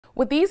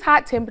With these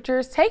hot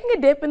temperatures, taking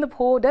a dip in the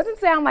pool doesn't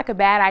sound like a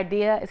bad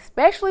idea,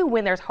 especially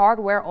when there's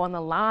hardware on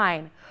the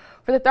line.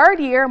 For the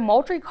third year,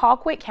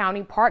 Moultrie-Colquitt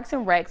County Parks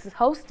and Recs is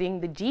hosting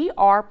the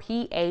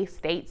GRPA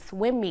State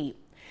Swim Meet.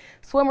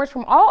 Swimmers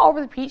from all over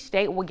the Peach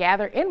State will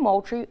gather in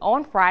Moultrie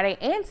on Friday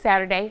and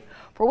Saturday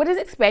for what is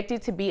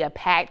expected to be a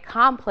packed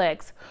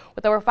complex.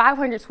 With over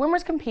 500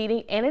 swimmers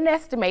competing and an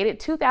estimated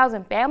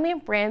 2,000 family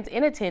and friends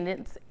in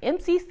attendance,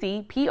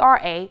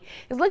 MCCPRA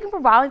is looking for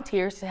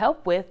volunteers to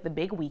help with the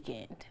big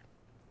weekend.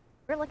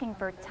 We're looking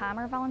for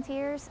timer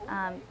volunteers.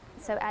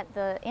 So at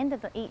the end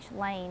of each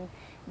lane,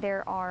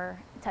 there are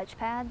touch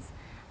pads.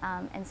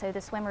 And so the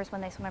swimmers,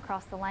 when they swim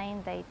across the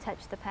lane, they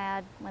touch the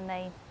pad when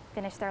they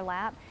finish their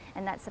lap,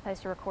 and that's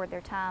supposed to record their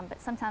time. But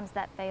sometimes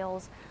that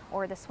fails,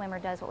 or the swimmer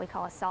does what we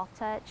call a soft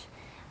touch.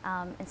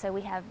 And so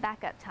we have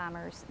backup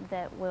timers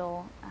that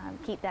will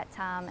keep that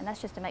time, and that's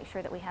just to make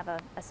sure that we have a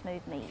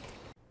smooth meet.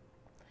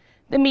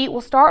 The meet will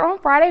start on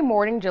Friday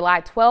morning,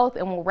 July 12th,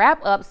 and will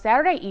wrap up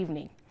Saturday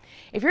evening.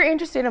 If you're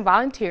interested in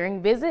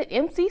volunteering, visit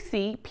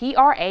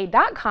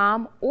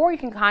MCCPRA.com, or you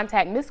can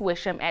contact Ms.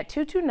 Wisham at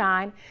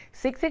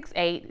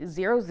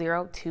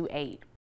 229-668-0028.